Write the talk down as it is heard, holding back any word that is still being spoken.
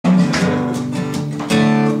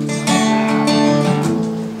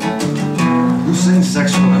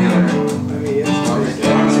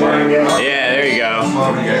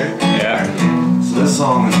this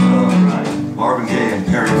song is Marvin Gaye and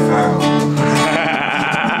Perry Farrell.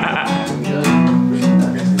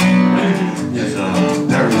 It's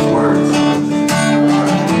Perry's words.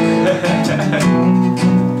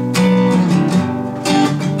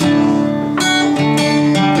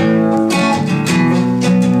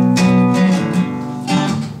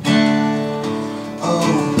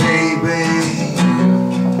 Oh baby,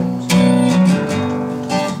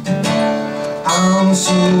 I'm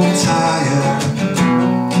so tired.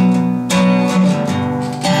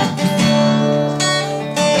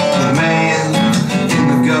 The man in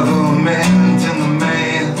the government, and the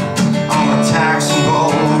man on the taxing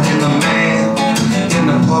board, and the man in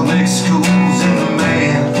the public schools, and the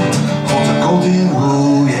man holds a golden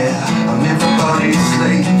rule. Yeah, I'm everybody's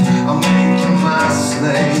slave. I'm making my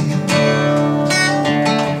slave.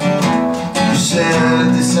 You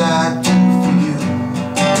said this I'd do for you.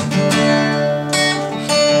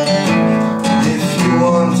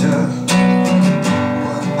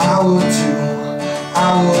 I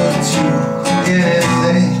would do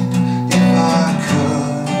anything.